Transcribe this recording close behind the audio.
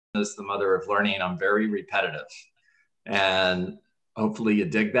is the mother of learning. I'm very repetitive, and hopefully you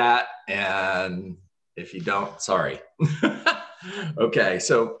dig that. And if you don't, sorry. Okay,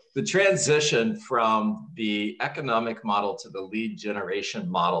 so the transition from the economic model to the lead generation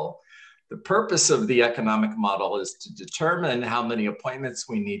model. The purpose of the economic model is to determine how many appointments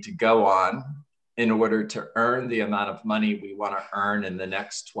we need to go on in order to earn the amount of money we want to earn in the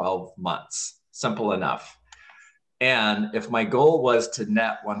next 12 months. Simple enough. And if my goal was to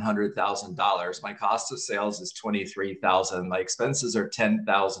net $100,000, my cost of sales is $23,000, my expenses are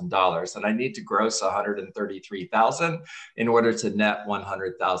 $10,000, and I need to gross $133,000 in order to net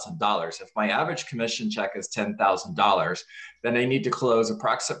 $100,000. If my average commission check is $10,000, then I need to close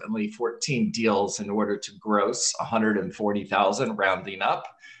approximately 14 deals in order to gross $140,000, rounding up,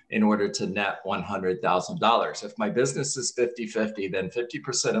 in order to net $100,000. If my business is 50-50, then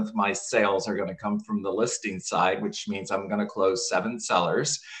 50% of my sales are going to come from the listing side, which means I'm going to close 7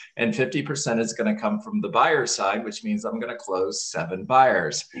 sellers, and 50% is going to come from the buyer side, which means I'm going to close 7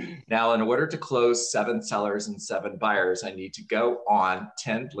 buyers. Now, in order to close 7 sellers and 7 buyers, I need to go on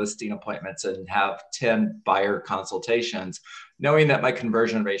 10 listing appointments and have 10 buyer consultations, knowing that my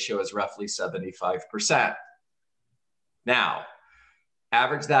conversion ratio is roughly 75%. Now,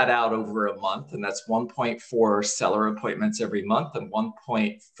 average that out over a month, and that's 1.4 seller appointments every month and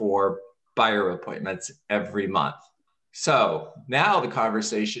 1.4 buyer appointments every month. So now the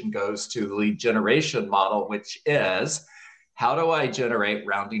conversation goes to the lead generation model, which is, how do I generate,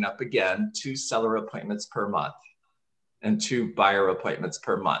 rounding up again, 2 seller appointments per month and 2 buyer appointments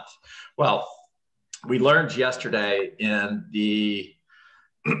per month? Well, we learned yesterday in the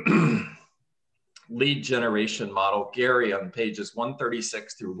lead generation model, Gary, on pages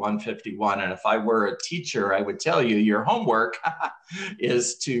 136 through 151. And if I were a teacher, I would tell you your homework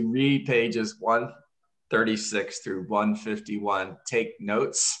is to read pages 136 through 151, take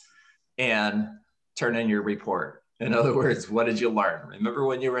notes, and turn in your report. In other words, what did you learn? Remember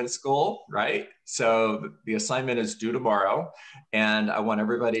when you were in school, right? So the assignment is due tomorrow, and I want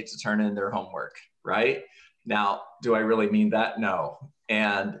everybody to turn in their homework, right? Now, do I really mean that? No.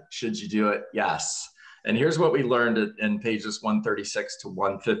 And should you do it? Yes. And here's what we learned in pages 136 to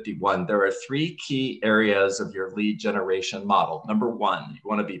 151. There are 3 key areas of your lead generation model. Number 1, you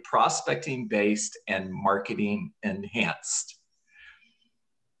want to be prospecting based and marketing enhanced.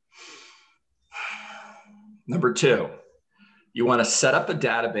 Number 2, you want to set up a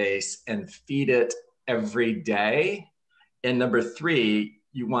database and feed it every day. And number 3,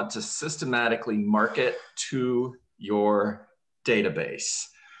 you want to systematically market to your database.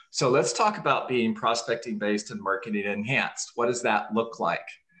 So let's talk about being prospecting based and marketing enhanced. What does that look like?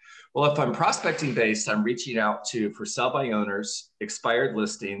 Well, if I'm prospecting based, I'm reaching out to for sale by owners, expired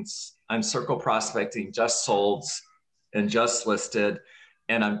listings, I'm circle prospecting just solds and just listed,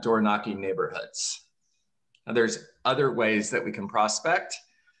 and I'm door knocking neighborhoods. Now, there's other ways that we can prospect,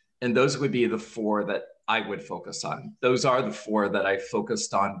 and those would be the 4 that I would focus on. Those are the 4 that I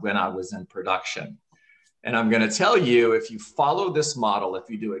focused on when I was in production. And I'm going to tell you, if you follow this model, if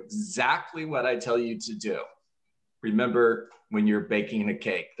you do exactly what I tell you to do, remember when you're baking a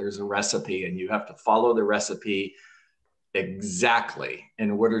cake, there's a recipe and you have to follow the recipe exactly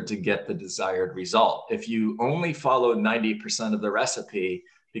in order to get the desired result. If you only follow 90% of the recipe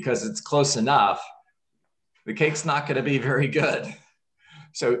because it's close enough, the cake's not going to be very good.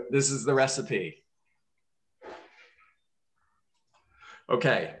 So this is the recipe.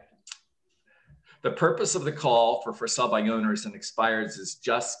 Okay. The purpose of the call for sale by owners and expireds is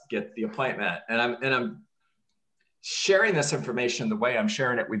just get the appointment. And I'm sharing this information the way I'm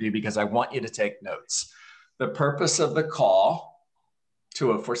sharing it with you because I want you to take notes. The purpose of the call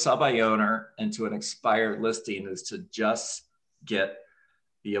to a for sale by owner and to an expired listing is to just get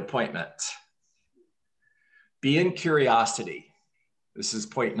the appointment. Be in curiosity. This is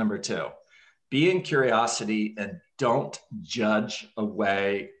point number 2. Be in curiosity and don't judge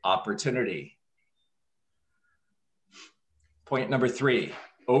away opportunity. Point number 3,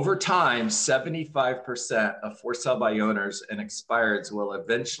 over time, 75% of for sale by owners and expireds will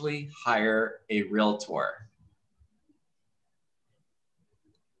eventually hire a realtor.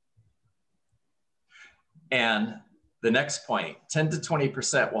 And the next point, 10 to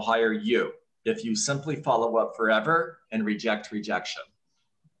 20% will hire you if you simply follow up forever and reject rejection.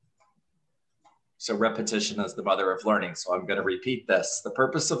 So repetition is the mother of learning. So I'm going to repeat this. The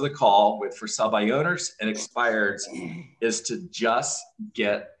purpose of the call with for sale by owners and expireds is to just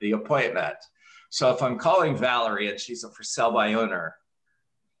get the appointment. So if I'm calling Valerie and she's a for sale by owner,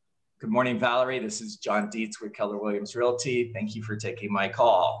 Good morning, Valerie. This is John Dietz with Keller Williams Realty. Thank you for taking my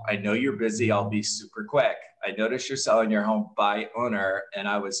call. I know you're busy. I'll be super quick. I noticed you're selling your home by owner, and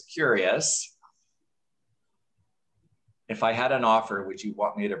I was curious, if I had an offer, would you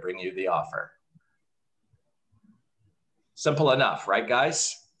want me to bring you the offer? Simple enough, right,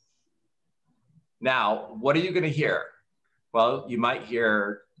 guys? Now, what are you going to hear? Well, you might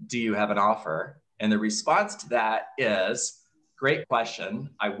hear, do you have an offer? And the response to that is, great question.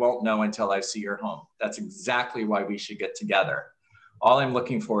 I won't know until I see your home. That's exactly why we should get together. All I'm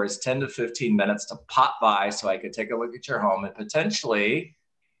looking for is 10 to 15 minutes to pop by so I could take a look at your home and potentially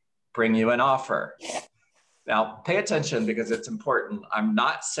bring you an offer. Now, pay attention because it's important. I'm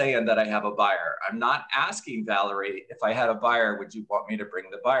not saying that I have a buyer. I'm not asking Valerie, if I had a buyer, would you want me to bring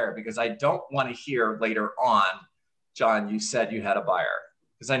the buyer? Because I don't want to hear later on, John, you said you had a buyer,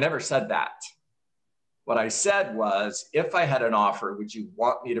 because I never said that. What I said was, if I had an offer, would you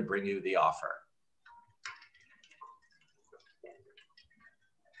want me to bring you the offer?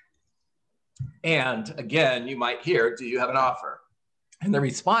 And again, you might hear, do you have an offer? And the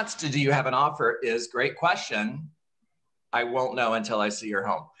response to do you have an offer is, great question. I won't know until I see your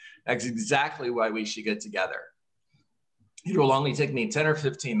home. That's exactly why we should get together. It will only take me 10 or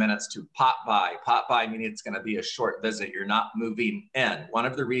 15 minutes to pop by. Pop by meaning it's going to be a short visit. You're not moving in. One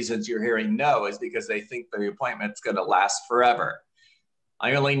of the reasons you're hearing no is because they think the appointment's going to last forever.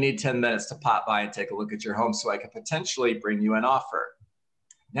 I only need 10 minutes to pop by and take a look at your home so I could potentially bring you an offer.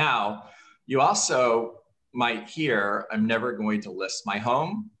 Now, you also might hear, I'm never going to list my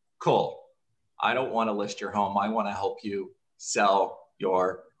home. Cool. I don't want to list your home. I want to help you sell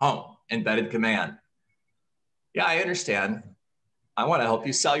your home. Embedded command. Yeah, I understand. I want to help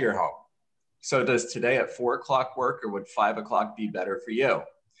you sell your home. So does today at 4 o'clock work, or would 5 o'clock be better for you?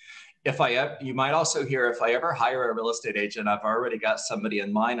 You might also hear, if I ever hire a real estate agent, I've already got somebody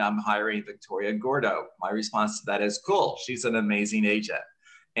in mind. I'm hiring Victoria Gordo. My response to that is, cool. She's an amazing agent.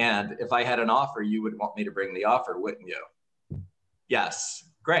 And if I had an offer, you would want me to bring the offer, wouldn't you? Yes.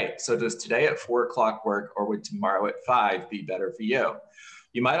 Great. So does today at 4 o'clock work, or would tomorrow at 5 be better for you?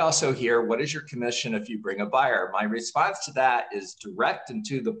 You might also hear, what is your commission if you bring a buyer? My response to that is direct and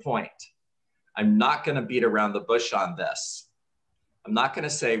to the point. I'm not going to beat around the bush on this. I'm not going to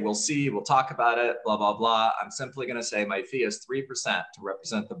say, we'll see, we'll talk about it, blah, blah, blah. I'm simply going to say my fee is 3% to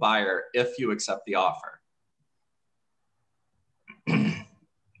represent the buyer if you accept the offer.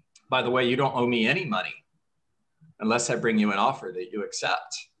 By the way, you don't owe me any money unless I bring you an offer that you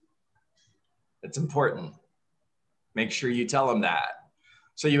accept. It's important. Make sure you tell them that.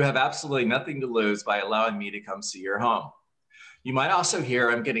 So you have absolutely nothing to lose by allowing me to come see your home. You might also hear,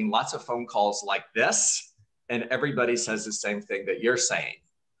 I'm getting lots of phone calls like this, and everybody says the same thing that you're saying.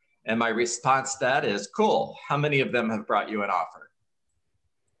 And my response to that is, cool. How many of them have brought you an offer?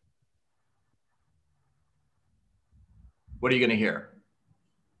 What are you going to hear?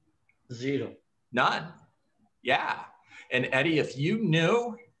 0. None. Yeah. And Eddie, if you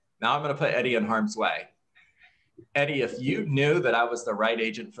knew, now I'm going to put Eddie in harm's way. Eddie, if you knew that I was the right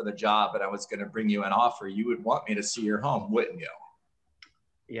agent for the job and I was going to bring you an offer, you would want me to see your home, wouldn't you?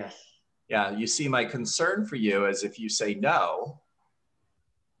 Yes. Yeah. You see, my concern for you is if you say no,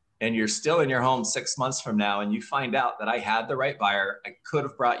 and you're still in your home 6 months from now, and you find out that I had the right buyer, I could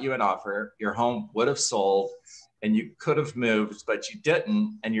have brought you an offer, your home would have sold, and you could have moved, but you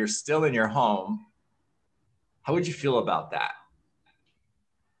didn't, and you're still in your home, how would you feel about that?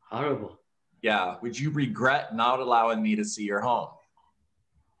 Horrible. Yeah. Would you regret not allowing me to see your home?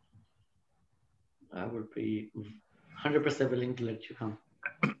 I would be 100% willing to let you come.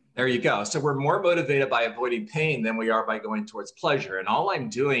 There you go. So we're more motivated by avoiding pain than we are by going towards pleasure. And all I'm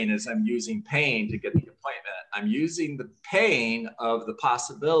doing is I'm using pain to get the appointment. I'm using the pain of the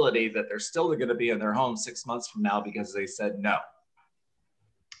possibility that they're still going to be in their home 6 months from now because they said no.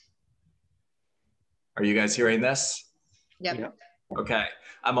 Are you guys hearing this? Yep. Okay.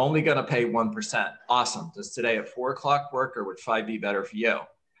 I'm only going to pay 1%. Awesome. Does today at 4 o'clock work, or would 5 be better for you?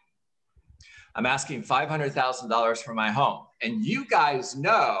 I'm asking $500,000 for my home. And you guys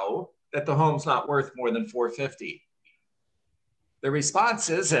know that the home's not worth more than $450,000. The response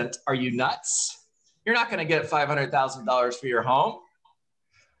isn't, are you nuts? You're not going to get $500,000 for your home.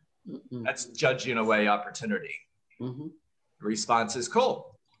 Mm-mm. That's judging away opportunity. Mm-hmm. The response is,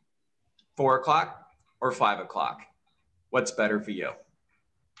 cool. 4 o'clock or 5 o'clock? What's better for you?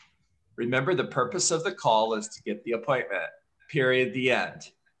 Remember, the purpose of the call is to get the appointment, period, the end.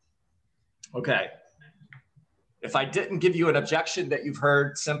 Okay. If I didn't give you an objection that you've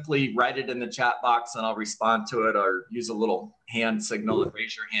heard, simply write it in the chat box and I'll respond to it, or use a little hand signal and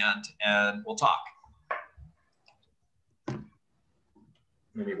raise your hand and we'll talk.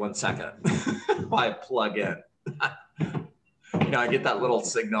 Give me 1 second while I plug in. You know, I get that little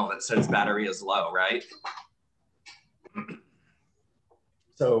signal that says battery is low, right?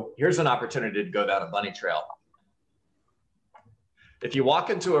 So here's an opportunity to go down a bunny trail. If you walk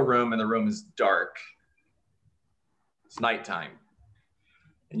into a room and the room is dark, it's nighttime,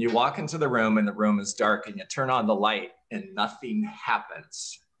 and you walk into the room and the room is dark and you turn on the light and nothing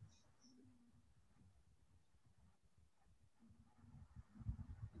happens.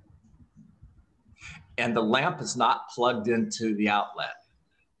 And the lamp is not plugged into the outlet.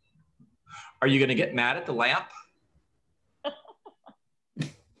 Are you going to get mad at the lamp?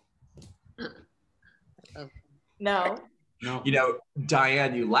 No. No. You know,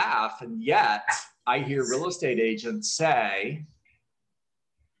 Diane, you laugh, and yet I hear real estate agents say,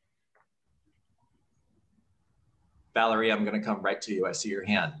 Valerie, I'm going to come right to you. I see your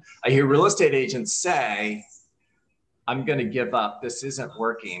hand. I hear real estate agents say, I'm going to give up. This isn't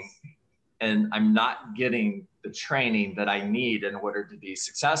working. And I'm not getting the training that I need in order to be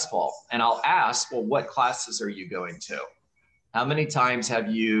successful. And I'll ask, well, what classes are you going to? How many times have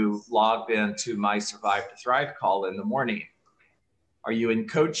you logged into my Survive to Thrive call in the morning? Are you in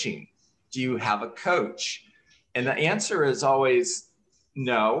coaching? Do you have a coach? And the answer is always,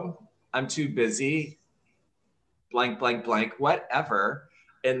 no, I'm too busy, blank, blank, blank, whatever.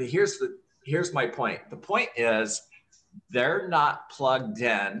 And here's my point. The point is they're not plugged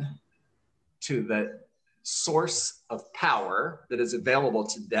in to the source of power that is available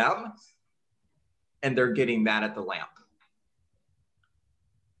to them, and they're getting mad at the lamp.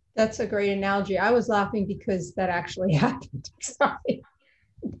 That's a great analogy. I was laughing because that actually happened. Sorry.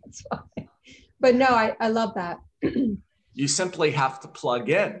 That's why. But no, I love that. You simply have to plug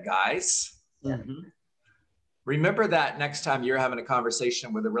in, guys. Mm-hmm. Remember that next time you're having a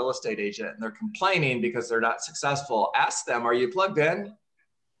conversation with a real estate agent and they're complaining because they're not successful, ask them, are you plugged in?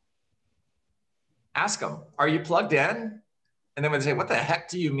 Ask them, are you plugged in? And then when they say, what the heck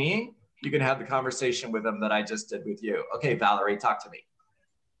do you mean? You can have the conversation with them that I just did with you. Okay, Valerie, talk to me.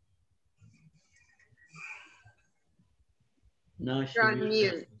 No, You're on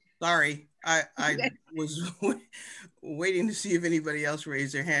mute. Sorry, I was waiting to see if anybody else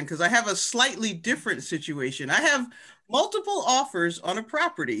raised their hand because I have a slightly different situation. I have multiple offers on a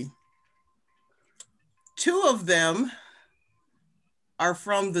property. 2 of them are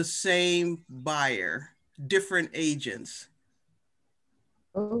from the same buyer, different agents.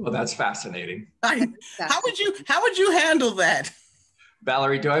 Well, that's fascinating. How would you handle that?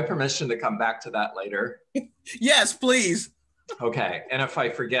 Valerie, do I have permission to come back to that later? Yes, please. Okay, and if I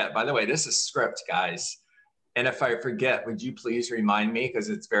forget, by the way, this is script, guys. And if I forget, would you please remind me because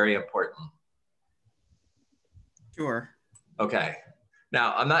it's very important. Sure. Okay.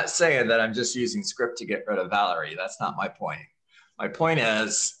 Now, I'm not saying that I'm just using script to get rid of Valerie. That's not my point. My point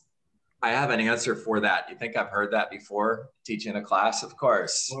is, I have an answer for that. You think I've heard that before? Teaching a class? Of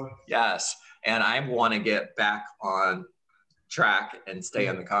course. Yes. And I want to get back on track and stay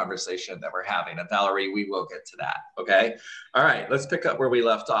in the conversation that we're having. And Valerie, we will get to that. Okay. All right. Let's pick up where we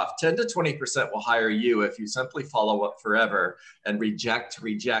left off. 10 to 20% will hire you if you simply follow up forever and reject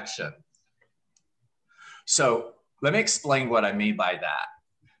rejection. So let me explain what I mean by that.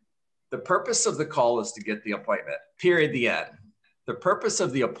 The purpose of the call is to get the appointment, period, the end. The purpose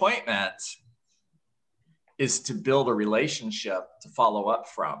of the appointment is to build a relationship to follow up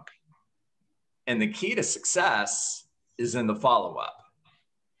from. And the key to success is in the follow-up.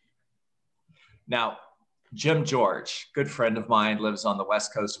 Now, Jim George, good friend of mine, lives on the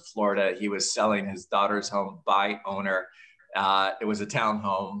west coast of Florida. He was selling his daughter's home by owner. It was a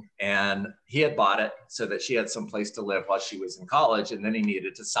townhome, and he had bought it so that she had some place to live while she was in college, and then he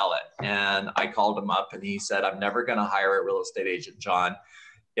needed to sell it. And I called him up, and he said, I'm never going to hire a real estate agent, John,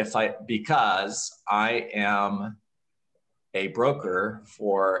 because I am a broker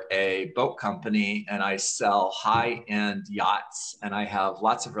for a boat company and I sell high-end yachts and I have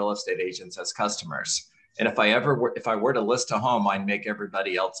lots of real estate agents as customers. And if I were to list a home, I'd make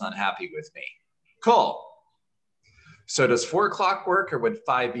everybody else unhappy with me. Cool. So does 4 o'clock work or would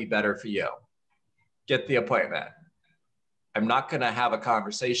 5 be better for you? Get the appointment. I'm not going to have a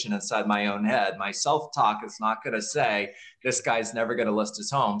conversation inside my own head. My self-talk is not going to say, this guy's never going to list his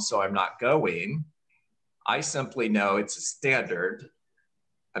home, so I'm not going. I simply know it's a standard.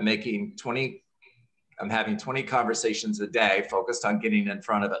 I'm having 20 conversations a day focused on getting in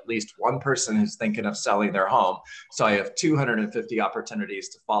front of at least one person who's thinking of selling their home. So I have 250 opportunities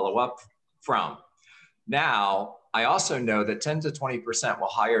to follow up from. Now, I also know that 10 to 20% will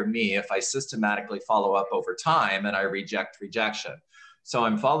hire me if I systematically follow up over time and I reject rejection. So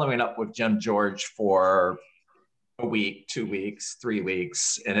I'm following up with Jim George for a week, 2 weeks, 3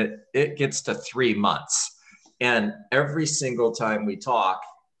 weeks, and it gets to 3 months. And every single time we talk,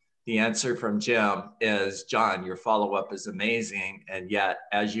 the answer from Jim is, John, your follow-up is amazing. And yet,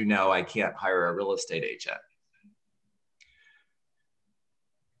 as you know, I can't hire a real estate agent.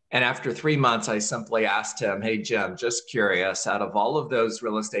 And after 3 months, I simply asked him, hey, Jim, just curious, out of all of those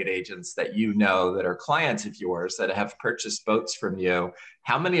real estate agents that you know that are clients of yours that have purchased boats from you,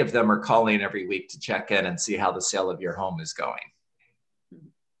 how many of them are calling every week to check in and see how the sale of your home is going?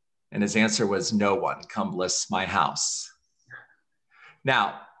 And his answer was, no one. Come list my house.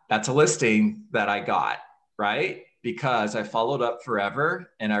 Now, that's a listing that I got, right? Because I followed up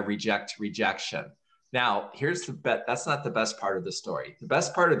forever and I reject rejection. Now, here's the bet. That's not the best part of the story. The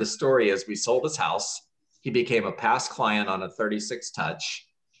best part of the story is we sold his house. He became a past client on a 36 touch.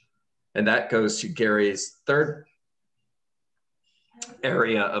 And that goes to Gary's third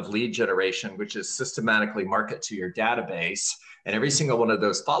area of lead generation, which is systematically market to your database. And every single one of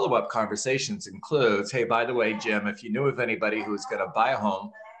those follow-up conversations includes, hey, by the way, Jim, if you knew of anybody who's going to buy a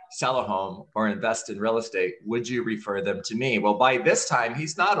home, sell a home, or invest in real estate, would you refer them to me? Well, by this time,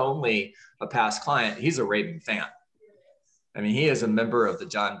 he's not only a past client, he's a raving fan. I mean, he is a member of the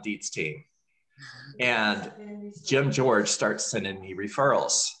John Dietz team. And Jim George starts sending me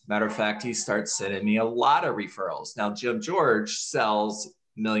referrals. Matter of fact, he starts sending me a lot of referrals. Now, Jim George sells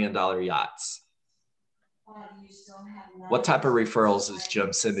 $1 million yachts. What type of referrals is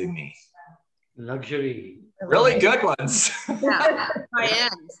Jim sending me? Luxury. Really good ones. Yeah,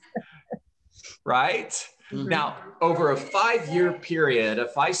 high-end. Right? Mhm. Now, over a 5-year period,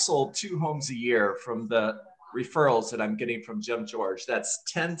 if I sold 2 homes a year from the referrals that I'm getting from Jim George, that's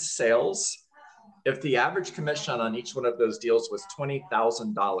 10 sales. If the average commission on each one of those deals was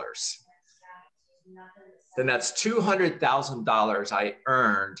 $20,000, then that's $200,000 I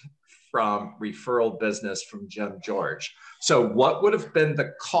earned from referral business from Jim George. So what would have been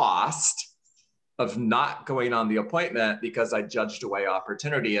the cost of not going on the appointment because I judged away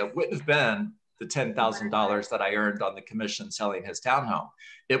opportunity? It wouldn't have been the $10,000 that I earned on the commission selling his townhome.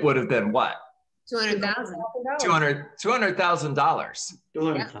 It would have been what? 200,000. $200,000.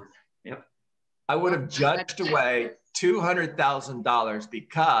 200,000. Yep. I would have judged away $200,000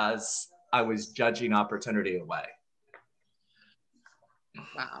 because I was judging opportunity away.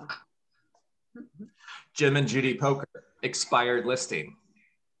 Wow. Jim and Judy Poker, expired listing.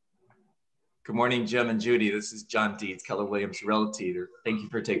 Good morning, Jim and Judy. This is John Dietz, Keller Williams Realty. Thank you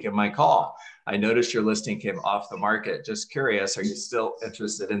for taking my call. I noticed your listing came off the market. Just curious, are you still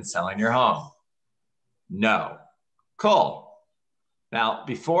interested in selling your home? No. Cool. Now,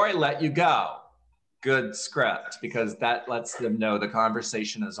 before I let you go, good script, because that lets them know the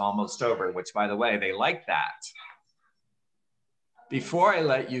conversation is almost over, which, by the way, they like that. Before I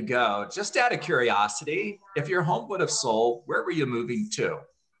let you go, just out of curiosity, if your home would have sold, where were you moving to?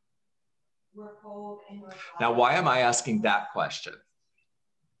 Now, why am I asking that question?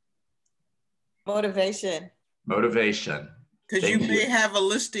 Motivation. Motivation. Because you Thank may you. have a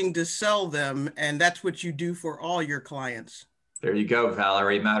listing to sell them, and that's what you do for all your clients. There you go,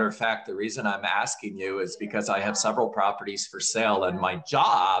 Valerie. Matter of fact, the reason I'm asking you is because I have several properties for sale, and my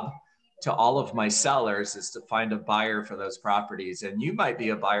job to all of my sellers is to find a buyer for those properties. And you might be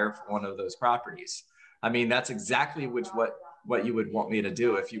a buyer for one of those properties. I mean, that's exactly what you would want me to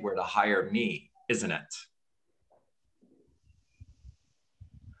do if you were to hire me, isn't it?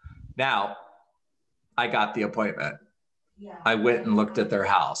 Now, I got the appointment. I went and looked at their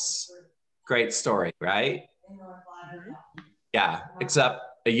house. Great story, right? Yeah, except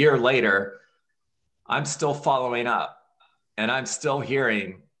a year later, I'm still following up and I'm still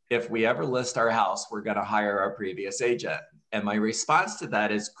hearing, if we ever list our house, we're going to hire our previous agent. And my response to that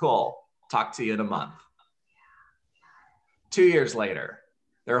is, cool, talk to you in a month. 2 years later,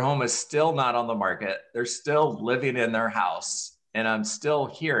 their home is still not on the market. They're still living in their house. And I'm still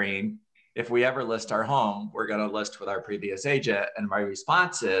hearing, if we ever list our home, we're going to list with our previous agent. And my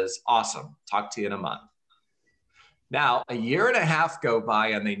response is, awesome, talk to you in a month. Now, a year and a half go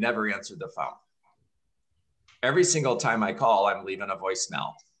by and they never answered the phone. Every single time I call, I'm leaving a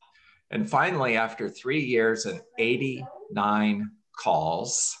voicemail. And finally, after 3 years and 89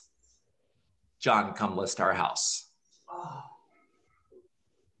 calls, John, come list our house.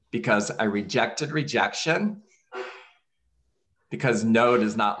 Because I rejected rejection, because no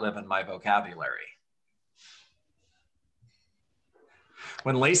does not live in my vocabulary.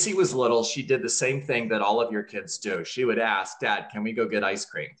 When Lacey was little, she did the same thing that all of your kids do. She would ask, Dad, can we go get ice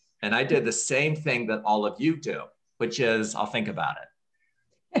cream? And I did the same thing that all of you do, which is, I'll think about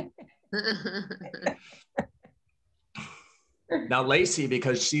it. Now, Lacey,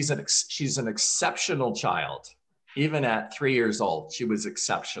 because she's an exceptional child, even at 3 years old, she was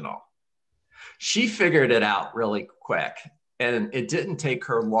exceptional. She figured it out really quick. And it didn't take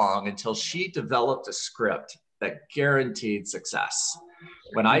her long until she developed a script that guaranteed success.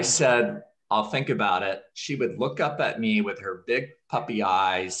 When I said, I'll think about it, she would look up at me with her big puppy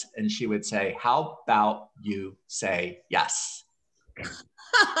eyes and she would say, how about you say yes?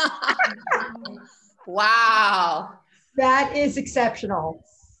 Wow. That is exceptional.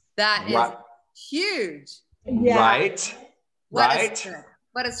 That is Right. huge. Yeah. Right? What a Right? script.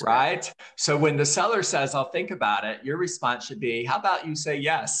 What a script. Right? So when the seller says, I'll think about it, your response should be, how about you say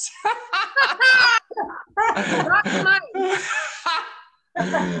yes? Rock the mic.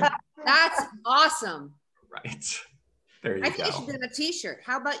 That's awesome. Right. There you I think go. it should be on a t-shirt.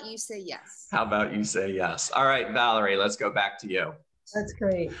 How about you say yes? How about you say yes? All right, Valerie, let's go back to you. That's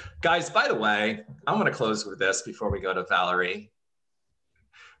great. Guys, by the way, I'm going to close with this before we go to Valerie.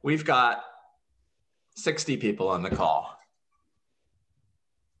 We've got 60 people on the call.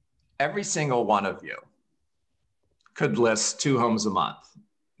 Every single one of you could list 2 homes a month,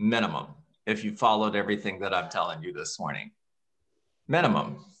 minimum, if you followed everything that I'm telling you this morning.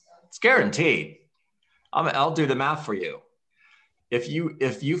 Minimum. It's guaranteed. I'll do the math for you. If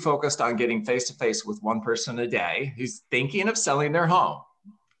you focused on getting face-to-face with one person a day who's thinking of selling their home,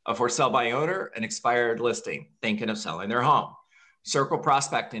 a for sale by owner, an expired listing, thinking of selling their home, circle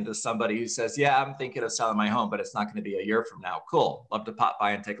prospecting to somebody who says, yeah, I'm thinking of selling my home, but it's not going to be a year from now. Cool. Love to pop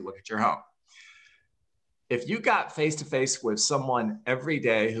by and take a look at your home. If you got face-to-face with someone every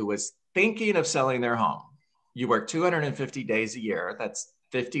day who was thinking of selling their home, you work 250 days a year. That's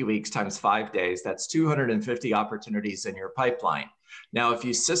 50 weeks times 5 days. That's 250 opportunities in your pipeline. Now, if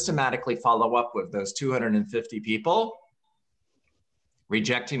you systematically follow up with those 250 people,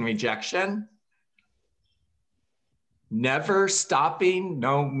 rejecting rejection, never stopping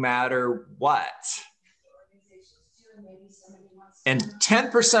no matter what, and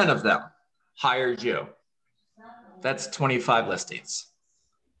 10% of them hired you, that's 25 listings.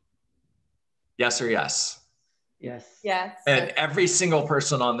 Yes or yes? Yes. Yes. And every single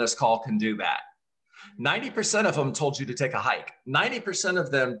person on this call can do that. 90% of them told you to take a hike. 90%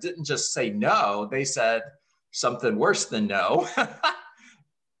 of them didn't just say no, they said something worse than no.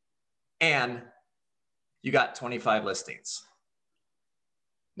 And you got 25 listings.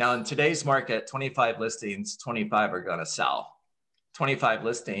 Now in today's market, 25 listings, 25 are gonna sell. 25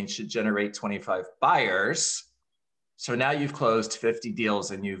 listings should generate 25 buyers. So now you've closed 50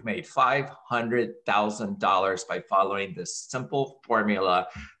 deals and you've made $500,000 by following this simple formula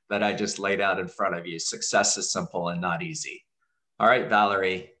that I just laid out in front of you. Success is simple and not easy. All right,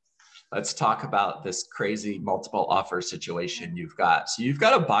 Valerie, let's talk about this crazy multiple offer situation you've got. So you've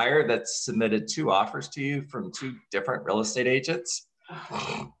got a buyer that's submitted 2 offers to you from 2 different real estate agents.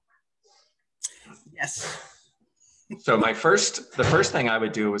 Yes. So the first thing I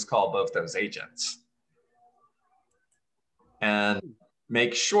would do was call both those agents and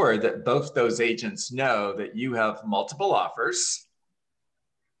make sure that both those agents know that you have multiple offers.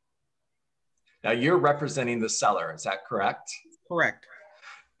 Now you're representing the seller, is that correct? Correct.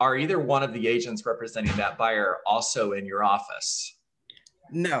 Are either one of the agents representing that buyer also in your office?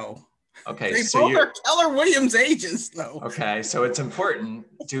 No. Okay, They so both you are Keller Williams agents, though. okay, so it's important.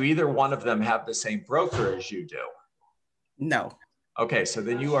 Do either one of them have the same broker as you do? No. Okay, so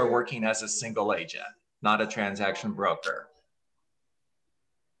then you are working as a single agent, not a transaction broker.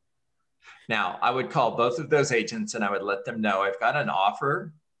 Now, I would call both of those agents and I would let them know I've got an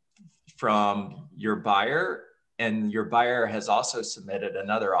offer from your buyer, and your buyer has also submitted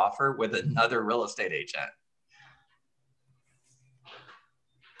another offer with another real estate agent.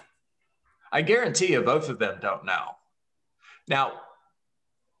 I guarantee you both of them don't know. Now,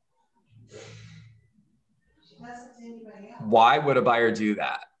 why would a buyer do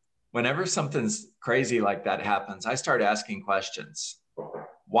that? Whenever something's crazy like that happens, I start asking questions.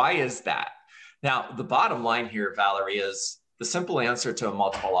 Why is that? Now, the bottom line here, Valerie, is the simple answer to a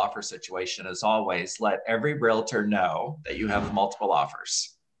multiple offer situation is always let every realtor know that you have multiple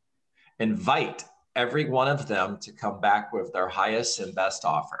offers. Invite every one of them to come back with their highest and best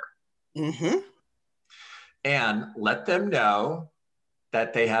offer. Mm-hmm. And let them know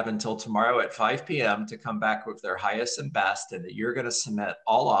that they have until tomorrow at 5 p.m. to come back with their highest and best, and that you're going to submit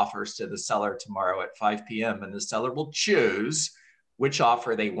all offers to the seller tomorrow at 5 p.m. and the seller will choose which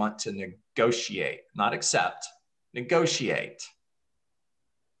offer they want to negotiate, not accept, negotiate.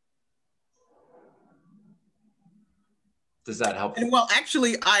 Does that help? And well,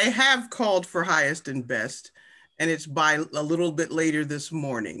 actually, I have called for highest and best, and it's by a little bit later this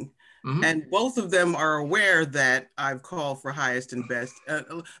morning. Mhm. And both of them are aware that I've called for highest and best.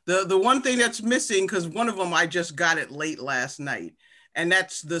 The one thing that's missing, because one of them I just got it late last night, and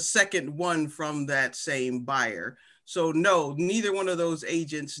that's the second one from that same buyer. So no, neither one of those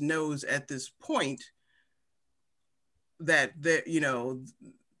agents knows at this point that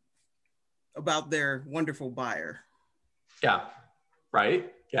about their wonderful buyer. Yeah,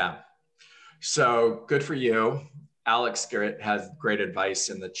 right. Yeah. So good for you. Alex Garrett has great advice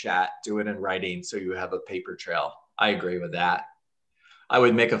in the chat. Do it in writing so you have a paper trail. I agree with that. I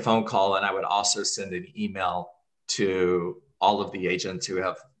would make a phone call, and I would also send an email to all of the agents who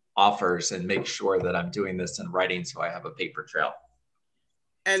have offers and make sure that I'm doing this in writing so I have a paper trail.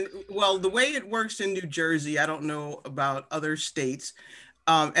 And well, the way it works in New Jersey, I don't know about other states.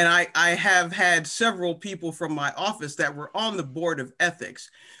 And I have had several people from my office that were on the board of ethics.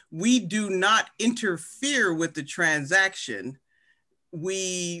 We do not interfere with the transaction.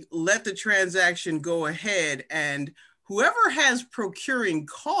 We let the transaction go ahead, and whoever has procuring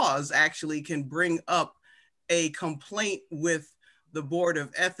cause actually can bring up a complaint with the board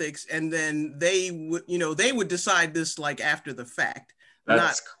of ethics, and then they would decide this like after the fact.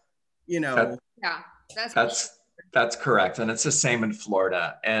 That's, Yeah, that's correct. And it's the same in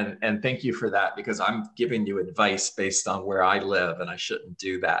Florida. And thank you for that, because I'm giving you advice based on where I live, and I shouldn't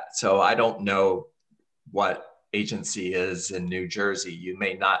do that. So I don't know what agency is in New Jersey. You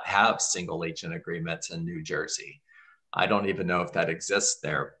may not have single agent agreements in New Jersey. I don't even know if that exists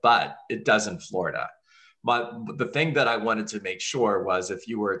there, but it does in Florida. But the thing that I wanted to make sure was, if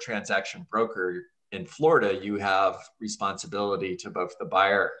you were a transaction broker in Florida, you have responsibility to both the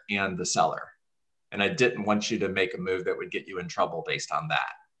buyer and the seller. And I didn't want you to make a move that would get you in trouble based on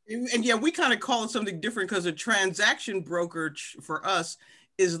that. And yeah, we kind of call it something different, because a transaction broker for us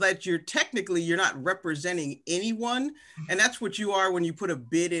is that you're not representing anyone. And that's what you are when you put a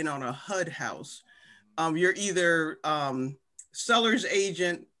bid in on a HUD house. You're either seller's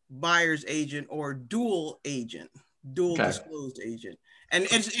agent, buyer's agent, or dual agent, dual disclosed agent. And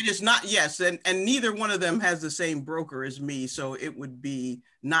it is not, yes, and neither one of them has the same broker as me, so it would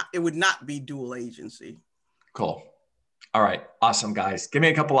not be dual agency. Cool. All right, awesome, guys. Give me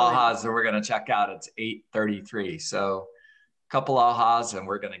a couple ahas and we're gonna check out. It's 8:33, so a couple ahas and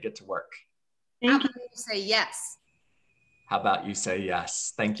we're gonna get to work. how about you say yes? How about you say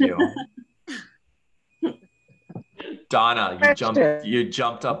yes? Thank you. Donna, you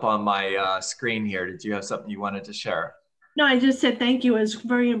jumped up on my screen here. Did you have something you wanted to share? No, I just said thank you. It was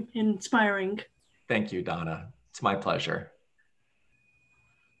very inspiring. Thank you, Donna. It's my pleasure.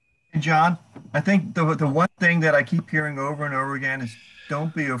 Hey, John, I think the one thing that I keep hearing over and over again is,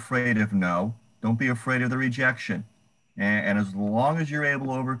 don't be afraid of no. Don't be afraid of the rejection. And as long as you're able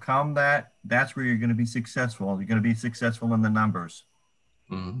to overcome that, that's where you're going to be successful. You're going to be successful in the numbers.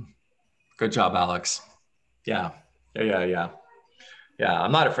 Mm-hmm. Good job, Alex. Yeah.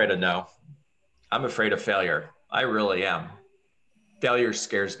 I'm not afraid of no. I'm afraid of failure. I really am. Failure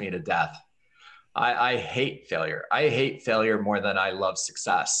scares me to death. I hate failure. I hate failure more than I love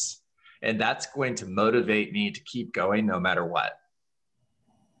success. And that's going to motivate me to keep going no matter what.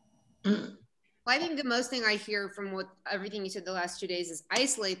 Well, I think the most thing I hear from everything you said the last 2 days is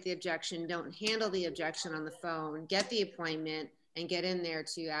isolate the objection, don't handle the objection on the phone, get the appointment, and get in there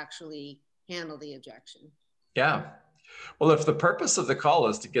to actually handle the objection. Yeah. Well, if the purpose of the call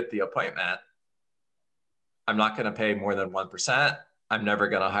is to get the appointment, I'm not going to pay more than 1%. I'm never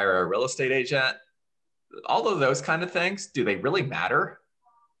going to hire a real estate agent. All of those kind of things, do they really matter?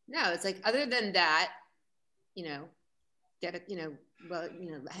 No, it's like, other than that, get it,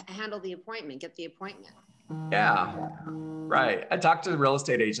 handle the appointment, get the appointment. Yeah, right. I talk to real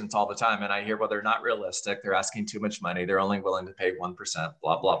estate agents all the time, and I hear, well, they're not realistic. They're asking too much money. They're only willing to pay 1%,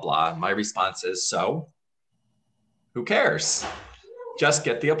 blah, blah, blah. And my response is, so who cares? Just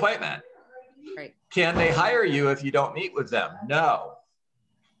get the appointment. Right. Can they hire you if you don't meet with them? No.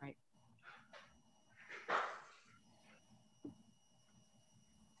 Right.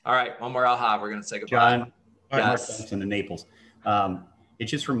 All right, one more aha. We're going to say goodbye. John, yes. In the Naples. It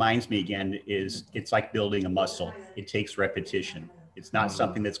just reminds me again, it's like building a muscle. It takes repetition. It's not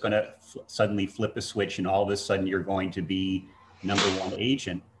something that's going to suddenly flip a switch and all of a sudden you're going to be number one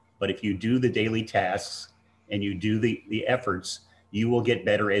agent. But if you do the daily tasks and you do the efforts, you will get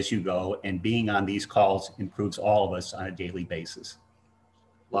better as you go. And being on these calls improves all of us on a daily basis.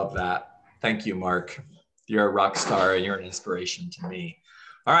 Love that. Thank you, Mark. You're a rock star and you're an inspiration to me.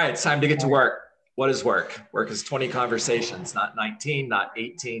 All right, it's time to get to work. What is work? Work is 20 conversations, not 19, not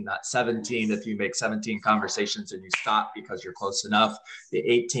 18, not 17. If you make 17 conversations and you stop because you're close enough, the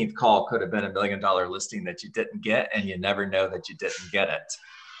 18th call could have been $1 million listing that you didn't get, and you never know that you didn't get it.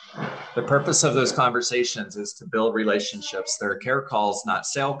 The purpose of those conversations is to build relationships. They're care calls, not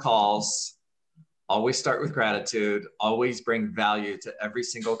sale calls. Always start with gratitude, always bring value to every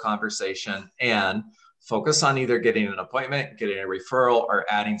single conversation, and focus on either getting an appointment, getting a referral, or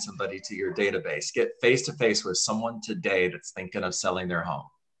adding somebody to your database. Get face-to-face with someone today that's thinking of selling their home.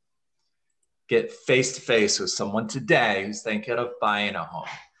 Get face-to-face with someone today who's thinking of buying a home.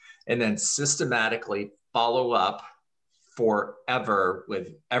 And then systematically follow up forever with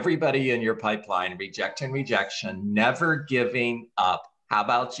everybody in your pipeline, rejection, never giving up. How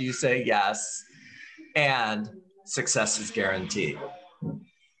about you say yes? And success is guaranteed.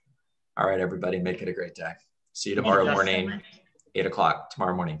 All right, everybody, make it a great day. See you tomorrow morning, 8 o'clock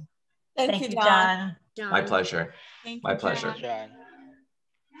tomorrow morning. Thank you, John. My pleasure. Thank My you, pleasure. John.